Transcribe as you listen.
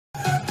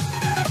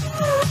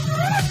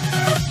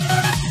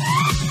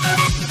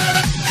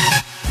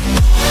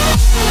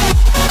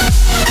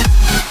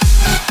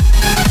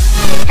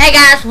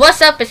guys,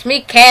 what's up? It's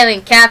me, Kaylee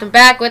and Katherine,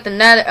 back with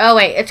another. Oh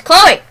wait, it's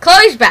Chloe.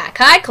 Chloe's back.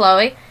 Hi,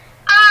 Chloe.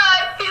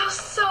 I feel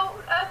so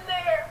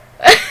there.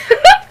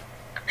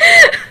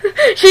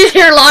 She's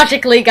here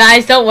logically,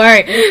 guys. Don't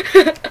worry.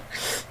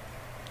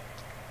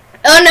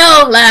 Oh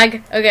no,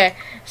 lag. Okay,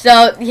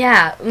 so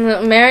yeah,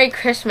 Merry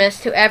Christmas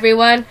to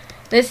everyone.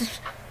 This is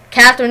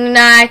Katherine and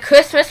I.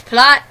 Christmas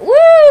plot.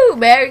 Woo!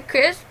 Merry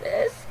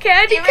Christmas,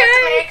 candy You cane.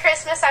 made Merry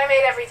Christmas. I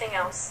made everything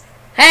else.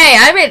 Hey,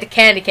 I made the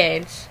candy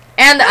canes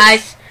and the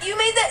ice. You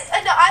made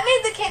the no. I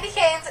made the candy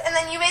canes, and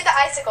then you made the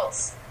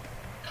icicles.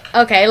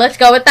 Okay, let's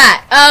go with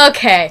that.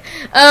 Okay.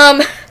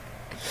 No,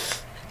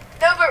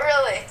 but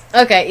really.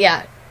 Okay,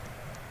 yeah.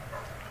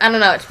 I don't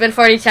know. It's been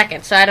 40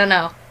 seconds, so I don't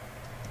know.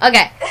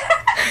 Okay.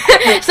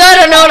 So I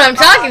don't know what I'm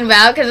talking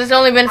about because it's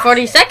only been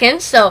 40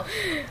 seconds. So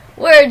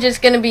we're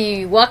just gonna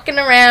be walking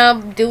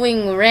around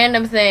doing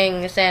random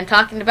things and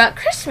talking about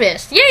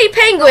Christmas. Yay,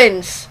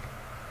 penguins!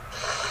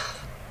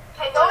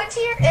 Go into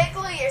your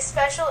igloo, your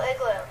special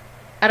igloo.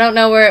 I don't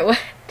know where it went.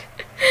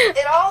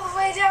 It all the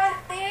way down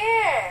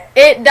here.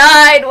 It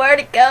died. Where'd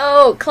it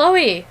go?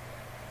 Chloe,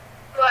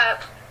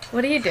 What?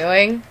 what are you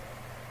doing?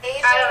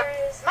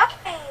 Azer's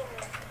mine.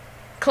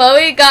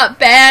 Chloe got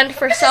banned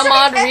for some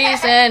odd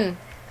reason.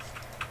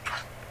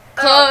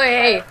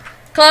 Chloe,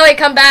 Chloe,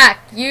 come back.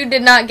 You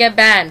did not get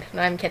banned.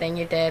 No, I'm kidding.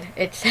 You did.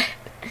 It's. Oh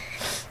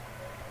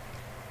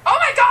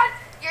my God!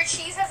 Your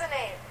cheese has a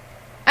name.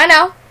 I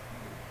know.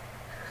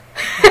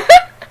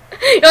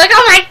 You're like,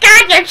 oh my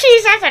God, your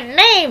cheese has a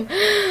name.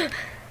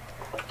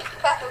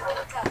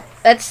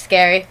 That's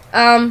scary.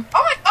 Oh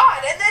my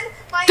God! And then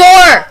my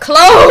Door,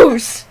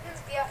 close.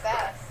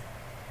 BFF.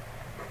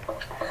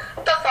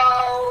 The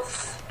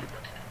balls.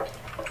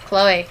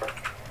 Chloe.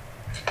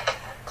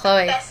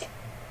 Chloe.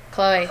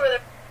 Chloe. For the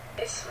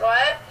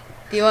what?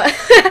 Do you want?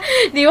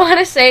 Do you want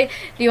to say?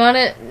 Do you want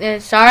to?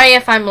 Sorry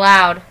if I'm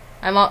loud.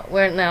 I'm all.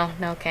 We're no.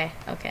 Okay.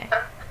 Okay.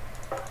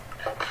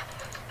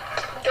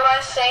 Do I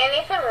say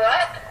anything?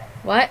 What?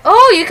 What?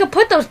 Oh, you can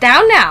put those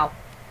down now.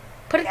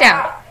 Put it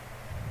down.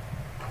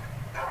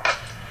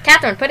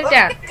 Katherine, put it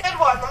down. Let me get a good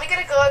one. Let me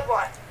get a good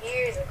one.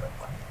 Here's a good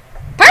one.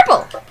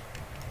 Purple.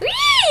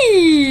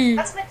 Whee!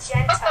 That's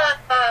magenta.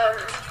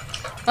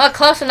 Oh,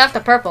 close enough to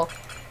purple.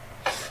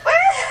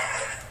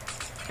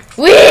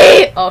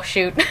 Whee! Oh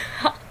shoot.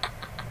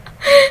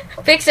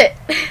 Fix it.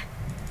 Fix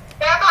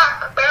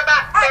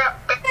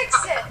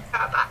it.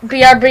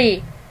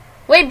 BRB.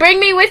 Wait, bring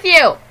me with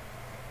you.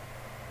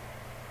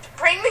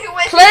 Bring me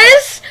with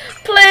Please?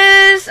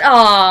 Please?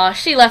 Aw,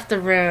 she left the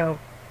room.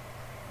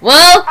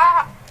 Well,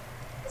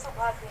 Doesn't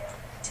love you.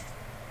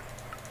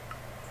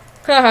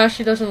 haha,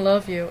 she doesn't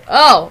love you.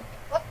 Oh,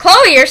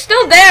 Chloe, you're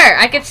still there.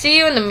 I can see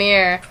you in the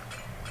mirror.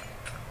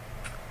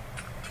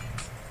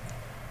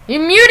 You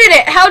muted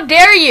it. How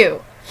dare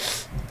you?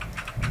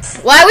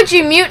 Why would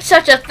you mute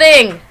such a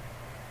thing?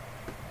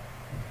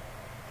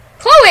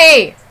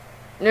 Chloe!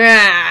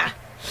 Nah.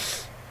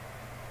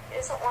 He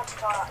doesn't want to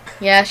talk.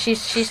 Yeah,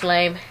 she's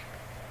lame.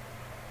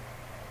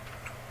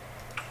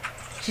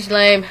 She's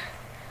lame.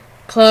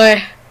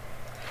 Chloe.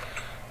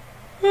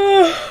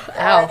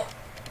 Ow.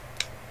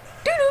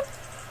 Doo-doo.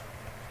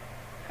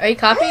 Are you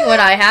copying what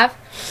I have?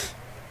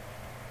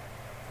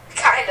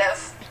 Kind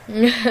of.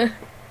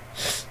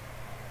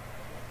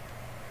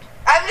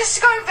 I'm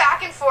just going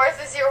back and forth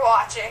as you're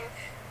watching.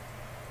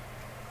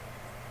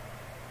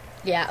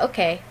 Yeah,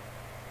 okay.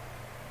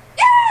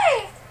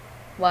 Yay!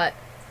 What?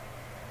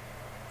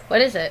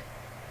 What is it?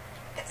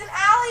 It's an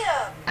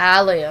allium.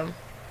 Allium.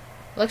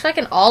 Looks like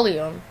an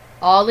oleum.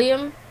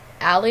 Oleum?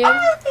 Allium?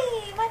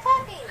 Ollie, my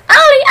puppy.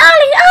 Ollie,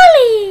 Ollie,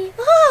 Ollie!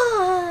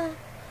 Oh.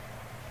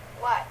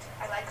 What?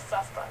 I like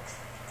fluff bugs.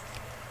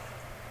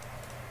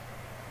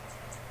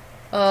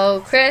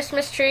 Oh,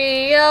 Christmas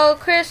tree, la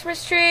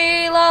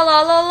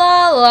la la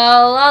la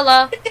la la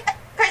la.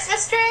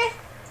 Christmas tree?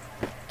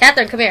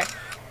 Katherine, come here.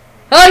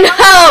 Oh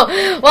no!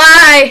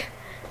 Why?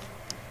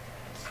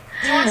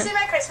 Do you want to see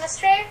my Christmas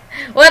tree?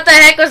 What the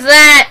heck was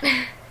that?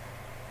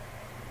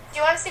 Do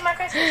you want to see my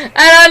Christmas tree?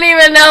 I don't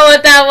even know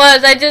what that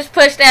was. I just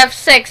pushed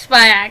F6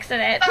 by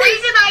accident. The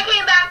reason I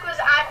came back was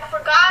I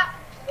forgot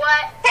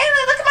what...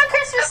 Haley, look at my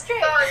Christmas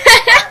tree!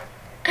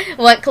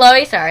 What,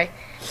 Chloe? Sorry.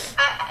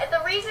 The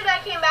reason I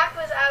came back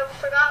was I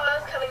forgot what I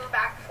was coming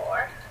back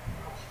for.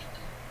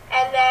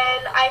 And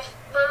then I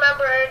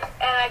remembered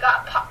and I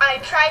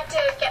tried to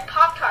get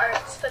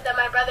Pop-Tarts, but then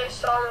my brother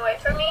stole them away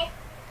from me.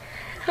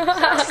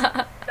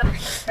 That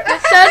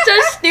sounds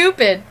so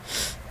stupid.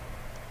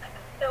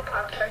 No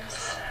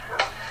Pop-Tarts.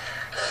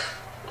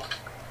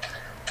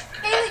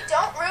 Haley,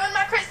 don't ruin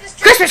my Christmas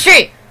tree! Christmas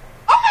tree!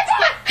 Oh my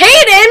God!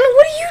 Hayden,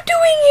 what are you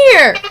doing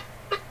here?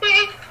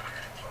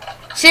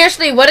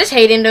 Seriously, what is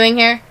Hayden doing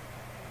here?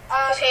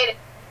 Hayden.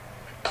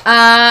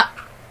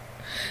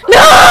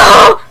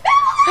 No!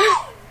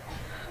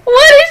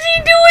 What is he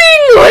doing?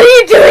 What are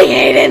you doing,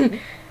 Hayden?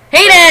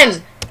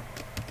 Hayden!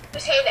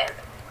 Who's Hayden?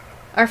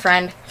 Our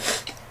friend.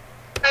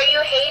 Are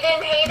you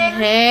Hayden?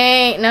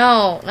 Hey,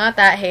 no, not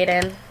that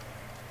Hayden.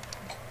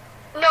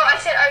 No, I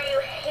said, are you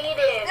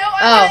Hayden? No,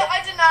 Oh.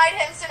 I did denied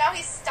him, so now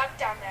he's stuck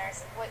down there.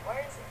 So, wait, where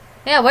is he?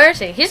 Yeah, where is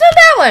he? He's on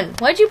that one.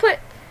 Why'd you put...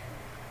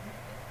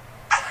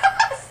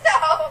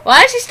 No.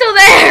 Why is he still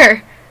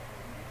there?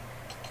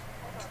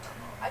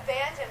 I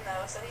banned him,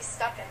 though, so he's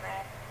stuck in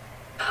there.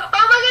 Oh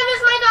my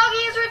goodness, my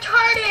doggy is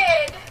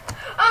retarded.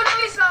 Oh no,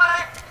 he's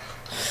not.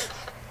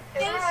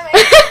 Isn't that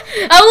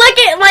amazing? Oh, look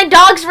at my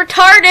dog's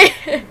retarded.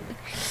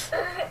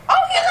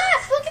 Oh, he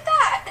left! Look at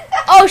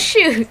that! Oh,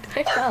 shoot.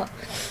 I fell.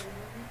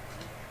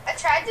 I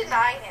tried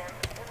denying him.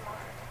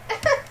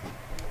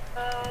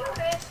 Oh,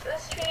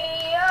 Christmas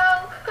tree,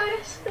 oh,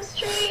 Christmas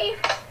tree.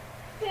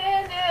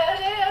 Meow, meow,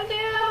 meow,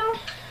 meow.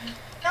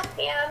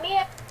 Meow,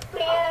 meow,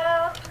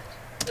 meow.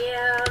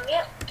 Meow,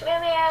 meow, meow,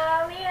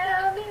 meow,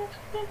 meow, meow,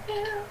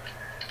 meow.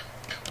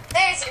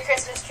 There's your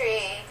Christmas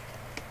tree.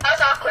 That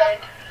was awkward.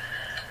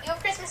 You have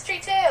a Christmas tree,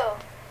 too.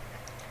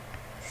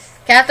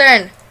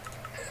 Catherine.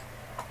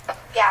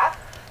 Yeah?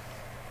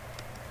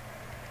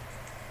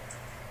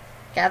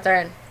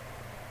 Catherine.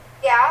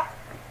 Yeah?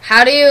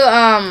 How do you,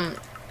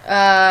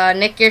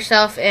 nick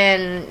yourself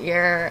in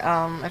your,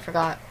 I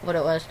forgot what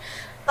it was.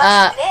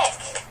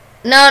 Nick.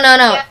 No.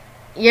 Yeah.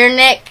 Your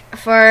nick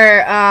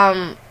for,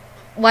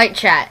 white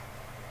chat.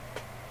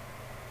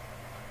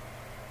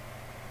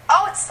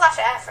 Oh, it's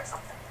 /F or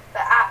something. The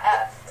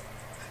 @F.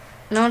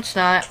 No, it's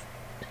not.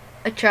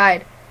 I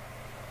tried.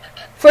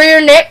 For your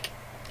nick,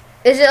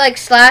 is it like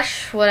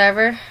slash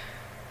whatever?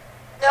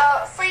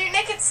 No, for your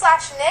nick, it's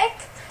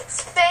 /Nick,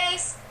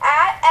 space,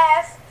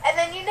 @F, and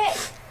then you nick.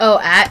 Oh,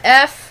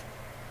 @F?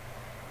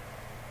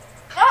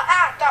 Not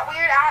 @ that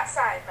weird @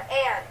 sign, but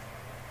and.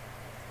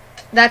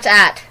 That's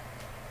 @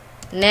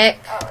 Nick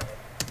Oh.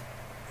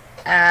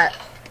 @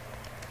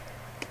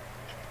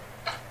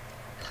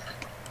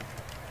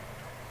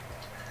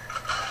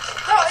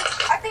 No,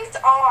 I think it's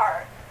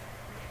R.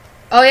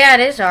 Oh yeah, it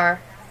is R.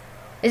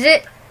 Is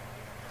it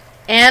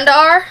and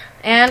R?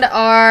 And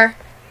R.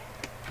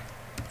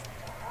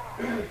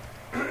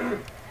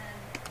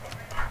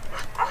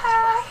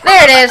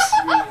 There it is.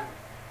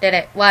 Did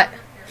it? What?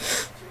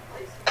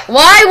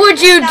 Why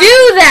would you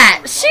do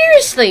that?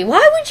 Seriously,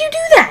 why would you do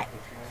that?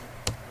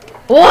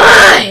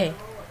 Why?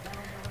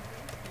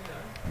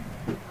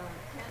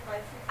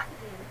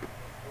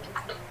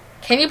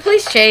 Can you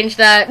please change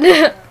that?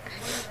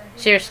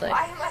 Seriously.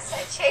 Why must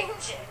I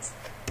change it?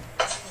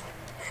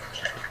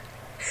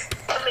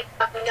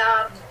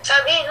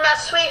 I'm eating my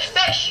sweet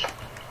fish.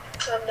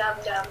 Dum dum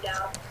dum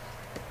dum.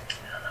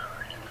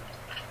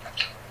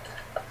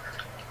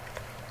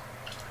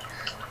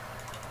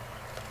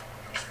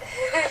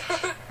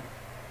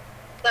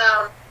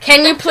 No.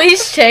 Can you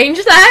please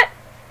change that?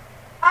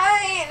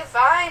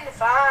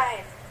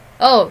 Fine.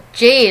 Oh,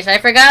 jeez, I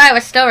forgot I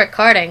was still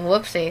recording.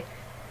 Whoopsie.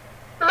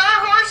 My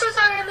horses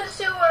are in the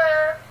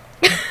sewer.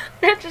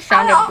 That just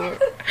sounded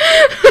weird.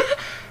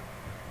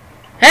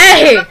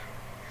 Hey!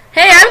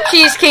 Hey, I'm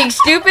Cheesecake,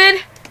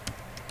 stupid!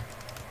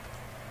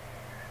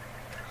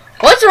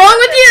 What's wrong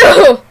with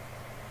you?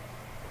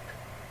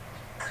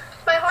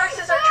 My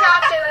horses are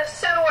trapped in a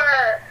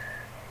sewer.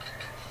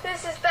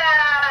 This is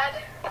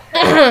bad.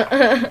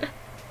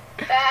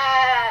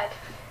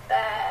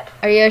 Bad.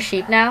 Are you a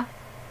sheep now?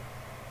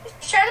 You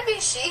trying to be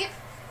sheep?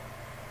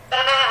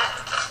 Bad.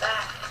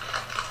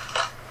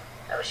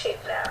 I'm a sheep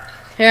now.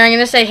 Here, I'm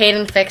gonna say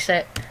Hayden, fix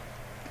it.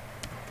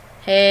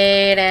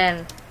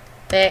 Hayden,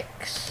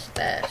 fix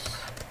this.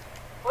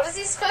 What is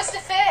he supposed to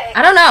fix?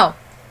 I don't know.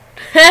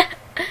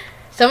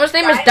 Someone's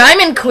name is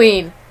Diamond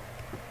Queen.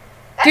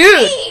 That's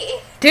Dude.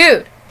 me.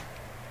 Dude,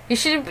 you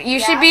should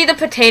be the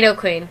Potato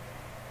Queen.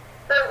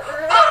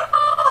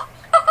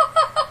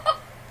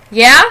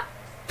 Yeah?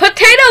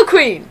 Potato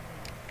Queen!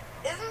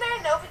 Isn't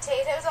there no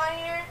potatoes on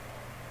here?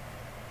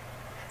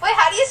 Wait,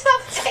 how do you spell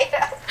potato?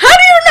 How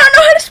do you not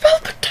know how to spell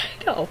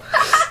potato?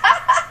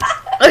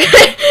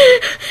 Okay.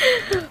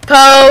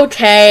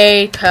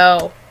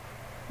 Potato.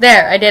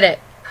 There, I did it.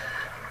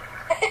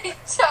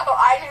 So,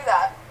 I knew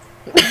that.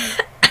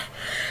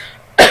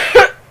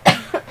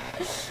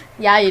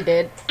 Yeah, you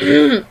did.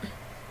 Okay.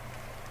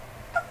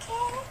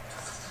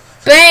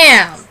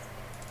 Bam!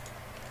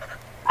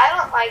 I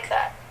don't like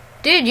that.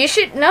 Dude, you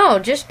should, no,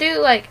 just do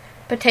like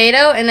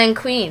potato and then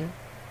queen.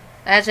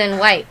 As in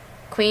white.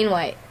 Queen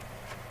white.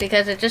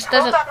 Because it just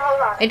doesn't,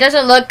 Hold on. it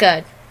doesn't look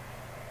good.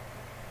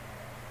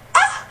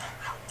 Ah,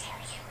 how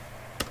dare you?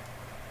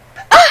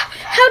 Ah!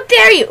 How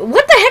dare you?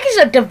 What the heck is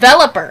a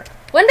developer?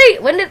 When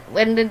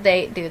did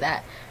they do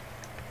that?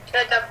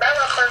 The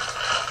developer.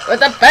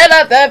 With a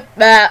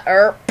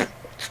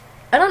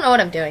I don't know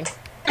what I'm doing.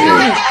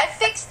 I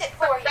fixed it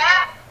for you.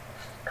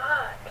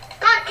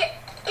 God, get.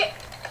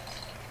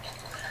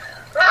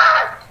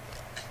 Ah!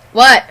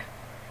 What?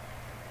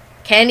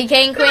 Candy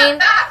cane queen?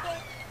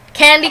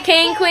 Candy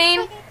cane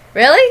queen?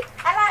 Really?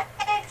 I like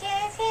candy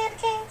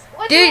canes.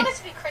 What, do Dude. you want us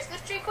to be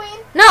Christmas tree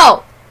queen?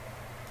 No.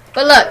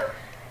 But look,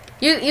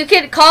 you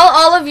could call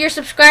all of your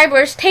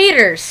subscribers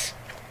taters.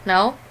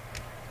 No?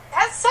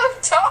 That's so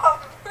dumb.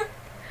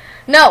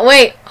 No,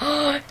 wait.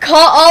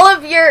 Call all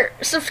of your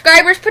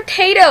subscribers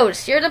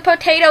potatoes. You're the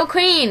potato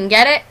queen.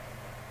 Get it?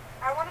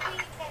 I want to be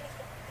candy cane.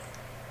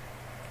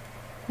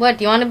 What,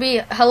 do you want to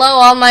be... Hello,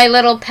 all my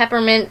little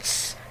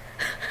peppermints.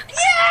 Yeah!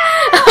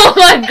 Oh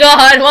my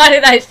god, why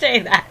did I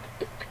say that?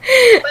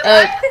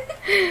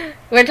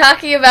 We're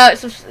talking about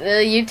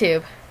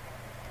YouTube.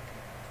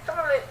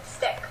 Peppermint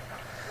stick.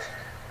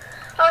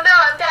 Oh no,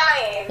 I'm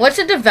dying. What's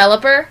a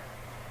developer?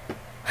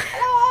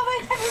 Hello, all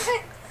my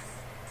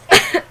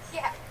peppermints.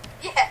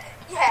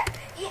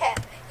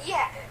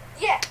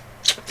 Yeah.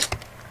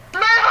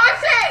 My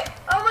horsey!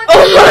 Oh my god.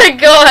 Oh my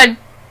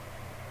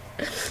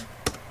god!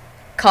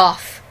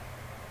 Cough.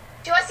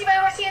 Do you want to see my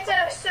horsey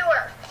inside of a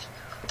sewer?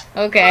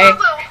 Okay. Oh,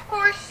 little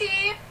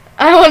horsey.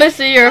 I want to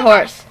see your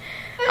horse.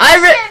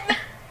 I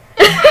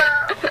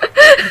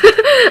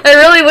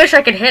really wish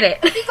I could hit it.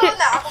 Should I be called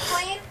the apple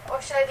queen,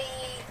 or should I be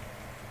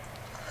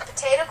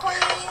potato queen,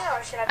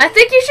 or should I be? I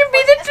think you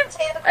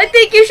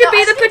should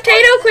be the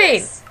potato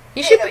queen.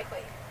 You should be.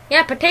 Queen.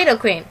 Yeah, potato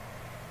queen.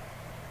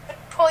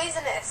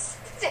 Poisonous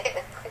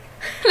potato queen.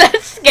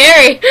 That's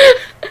scary.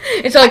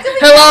 It's like,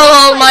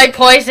 hello, all my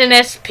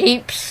poisonous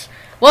peeps.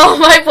 Well,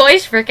 my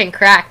voice freaking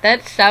cracked.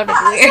 That sounded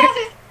weird.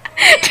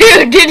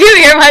 Dude, did you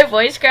hear my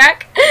voice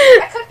crack?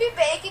 I could be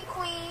bacon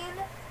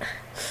queen.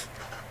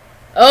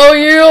 Oh,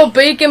 you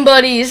bacon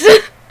buddies.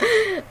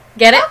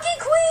 Get it? Cookie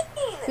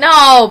queen.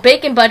 No,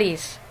 bacon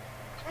buddies.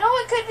 No,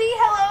 it could be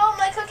hello,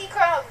 my cookie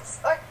crumbs.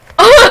 Or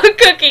Oh,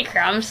 cookie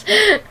crumbs.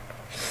 I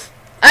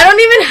don't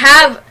even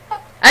have...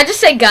 I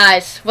just say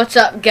guys. What's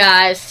up,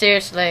 guys?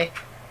 Seriously.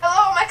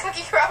 hello, my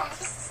cookie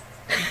crumbs.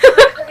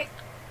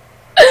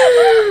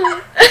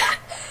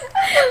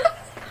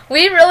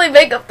 We really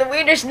make up the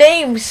weirdest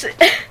names.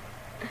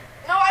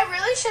 No, I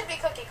really should be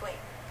cookie queen.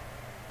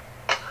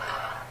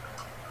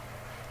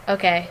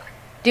 Okay.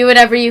 Do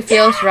whatever you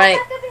feels right.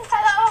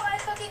 Hello, my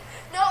cookie.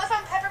 No, if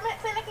I'm peppermint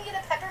queen, I can get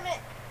a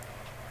peppermint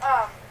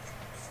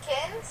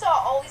skin, so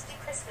I'll always be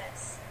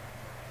Christmas.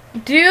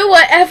 Do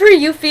whatever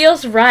you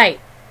feels right.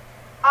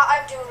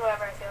 I'm doing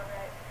whatever I feel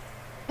right.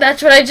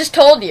 That's what I just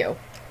told you.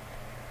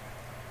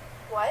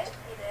 What?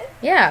 You did?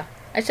 Yeah.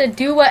 I said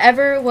do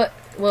whatever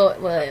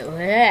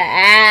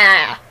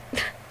I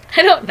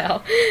don't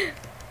know.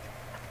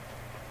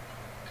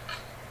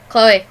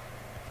 Chloe,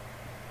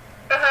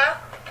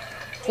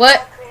 Uh-huh.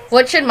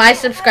 what should my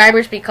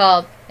subscribers be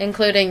called,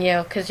 including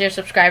you, because you're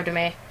subscribed to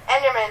me?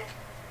 Enderman.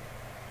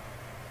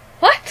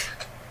 What?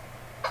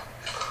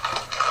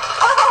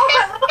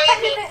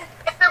 Oh,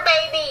 Ender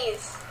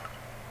babies.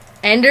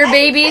 Ender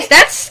babies?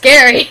 That's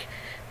scary.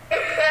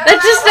 That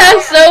just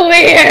sounds so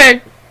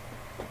weird.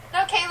 No,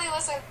 Kaylee,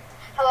 listen.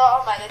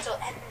 Hello, my little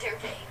ender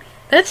baby.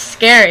 That's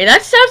scary.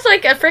 That sounds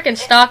like a freaking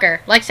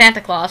stalker, like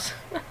Santa Claus.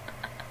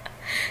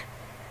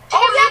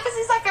 Oh, yeah, because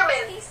he's like,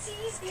 he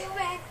sees you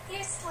when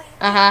you're sleeping.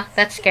 Uh-huh,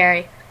 that's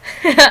scary.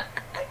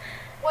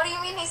 What do you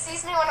mean he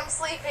sees me when I'm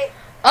sleeping?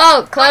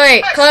 Oh,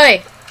 Chloe.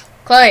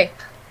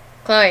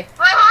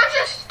 My horse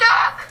is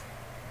stuck.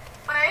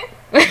 Wait.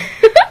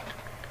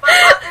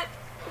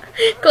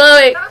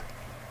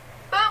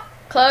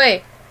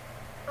 Chloe,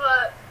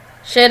 What?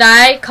 should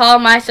I call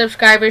my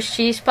subscribers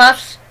cheese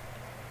puffs?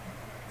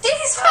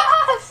 Cheese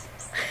puffs!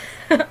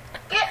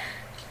 Get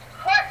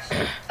horse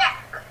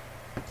back.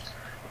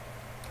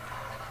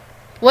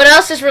 What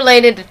else is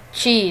related to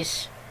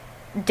cheese?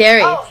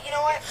 Dairy. Oh, you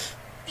know what?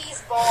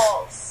 These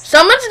balls.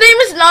 Someone's name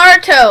is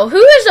Naruto.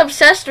 Who is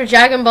obsessed with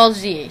Dragon Ball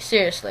Z?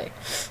 Seriously.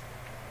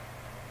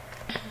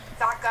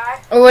 That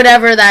guy? Or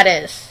whatever that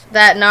is.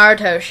 That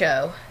Naruto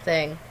show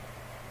thing.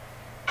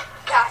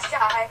 That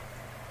guy.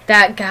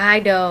 That guy,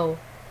 though.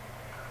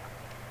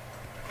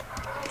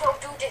 Don't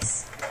do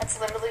this. That's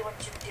literally what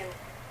you do.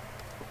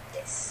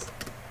 This.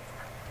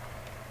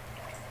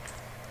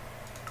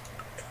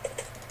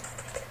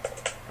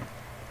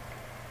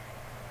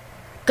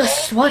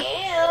 Guess what?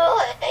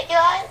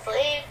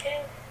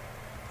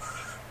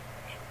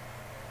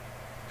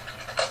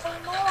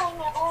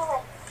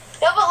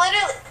 No, but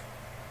literally,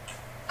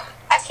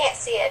 I can't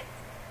see it.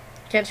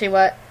 Can't see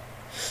what?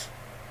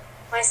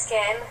 My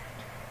skin.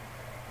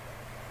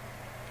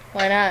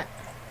 Why not?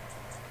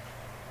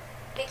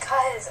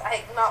 Because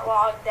I'm not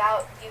logged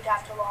out. You'd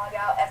have to log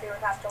out. Everyone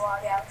would have to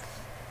log out.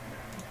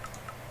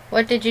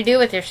 What did you do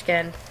with your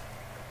skin?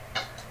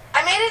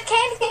 I made a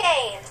candy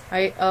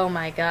cane. Oh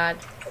my god.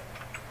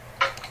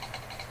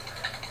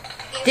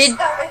 You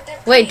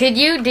Wait, did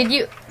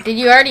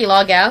you already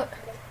log out?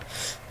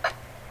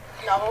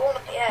 No,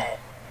 not yet.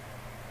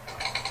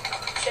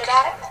 Should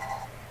I?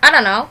 I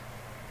don't know.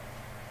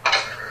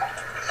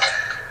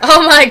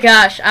 Oh my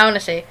gosh, I want to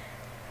see.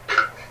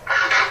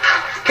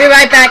 Be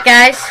right back,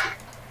 guys.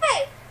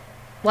 Hey,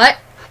 What?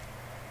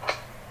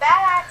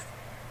 back.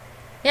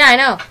 Yeah, I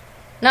know.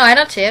 No, I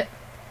don't see it.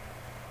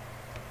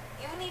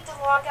 You need to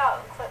log out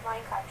and quit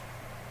Minecraft.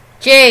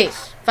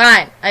 Jeez.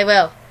 Fine, I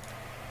will.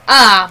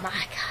 Oh my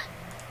god.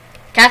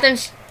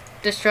 Catherine's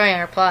destroying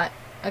our plot.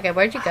 Okay,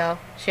 where'd you go?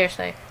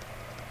 Seriously.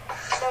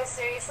 No,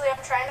 seriously,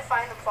 I'm trying to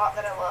find the plot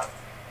that I love.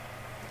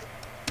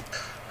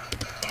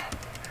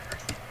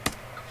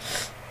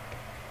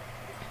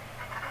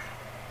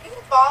 You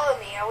can follow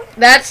me. I wouldn't.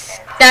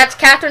 That's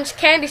Catherine's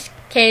candy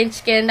cane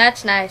skin.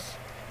 That's nice.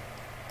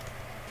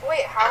 What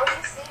Wait, how are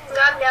you seeing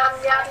Yum, yum,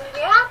 yum,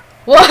 yum.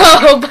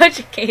 Whoa, bunch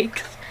of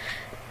cakes.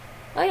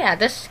 Oh yeah,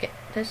 this thing.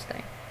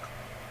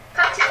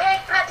 Patty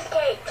cake,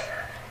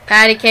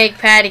 patty cake.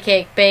 Patty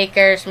cake,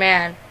 bakers,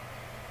 man.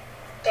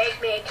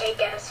 Bake me a cake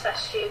as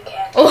fast as you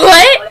can.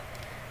 What?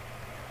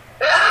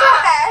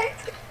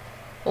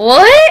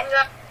 What?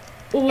 Yeah,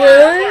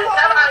 What?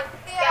 come on.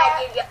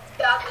 Yeah.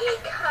 Doggy,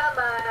 come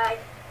on.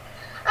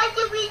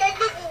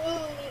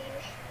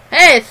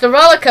 Hey, it's the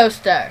roller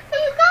coaster. Where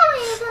you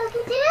going,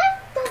 doggy dear?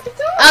 Doggy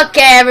dear?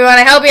 Okay, everyone,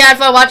 I hope you had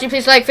fun watching.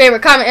 Please like,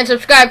 favorite, comment, and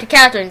subscribe to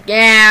Catherine,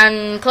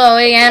 and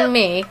Chloe, and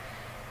me.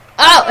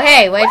 Oh,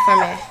 hey, wait for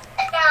me.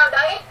 Sit down,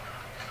 doggy.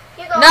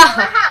 You go No. into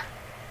my house.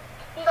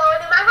 You go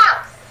into my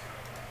house.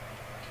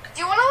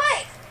 Do you want to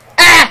like?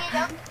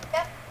 Ah!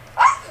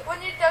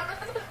 When you're done with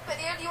the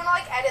video, do you want to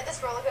like edit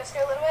this roller coaster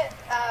a little bit?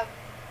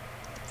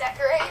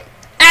 Decorate.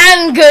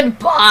 And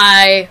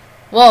goodbye.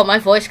 Whoa, my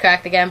voice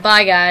cracked again.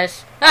 Bye,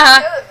 guys. Haha.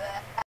 Good.